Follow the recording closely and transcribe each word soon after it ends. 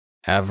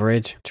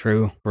Average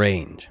True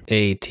Range,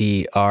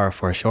 ATR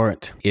for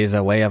short, is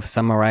a way of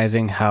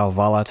summarizing how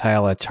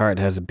volatile a chart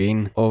has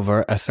been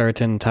over a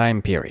certain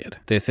time period.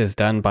 This is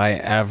done by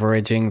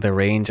averaging the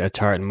range a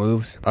chart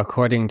moves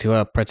according to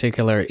a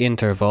particular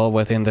interval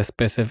within the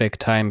specific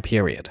time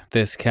period.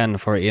 This can,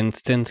 for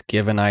instance,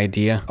 give an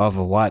idea of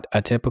what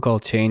a typical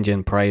change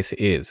in price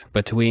is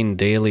between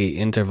daily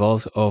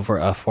intervals over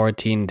a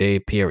 14-day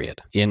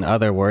period. In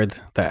other words,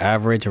 the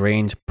average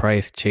range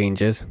price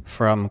changes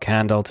from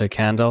candle to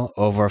candle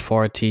over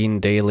 14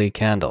 daily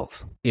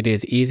candles. It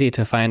is easy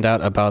to find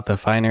out about the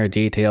finer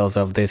details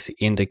of this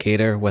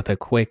indicator with a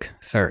quick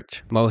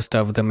search. Most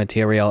of the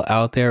material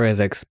out there is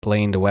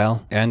explained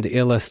well and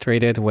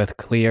illustrated with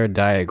clear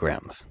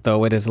diagrams,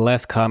 though it is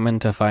less common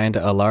to find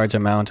a large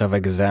amount of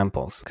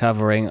examples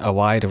covering a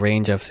wide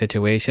range of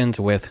situations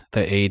with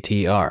the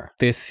ATR.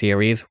 This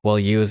series will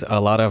use a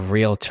lot of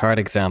real chart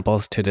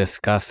examples to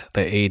discuss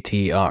the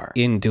ATR.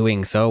 In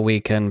doing so,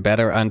 we can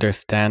better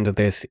understand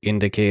this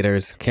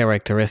indicator's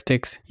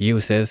characteristics,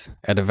 uses,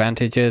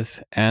 advantages,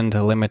 and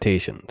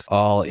limitations,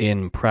 all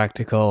in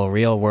practical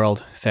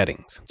real-world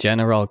settings.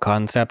 General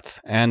concepts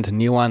and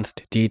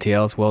nuanced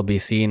details will be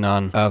seen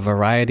on a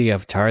variety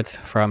of charts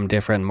from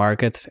different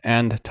markets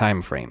and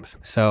timeframes.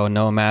 So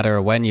no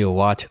matter when you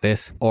watch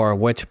this or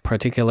which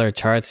particular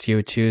charts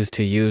you choose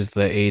to use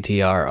the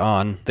ATR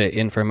on, the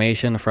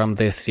information from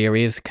this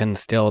series can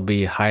still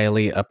be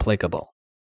highly applicable.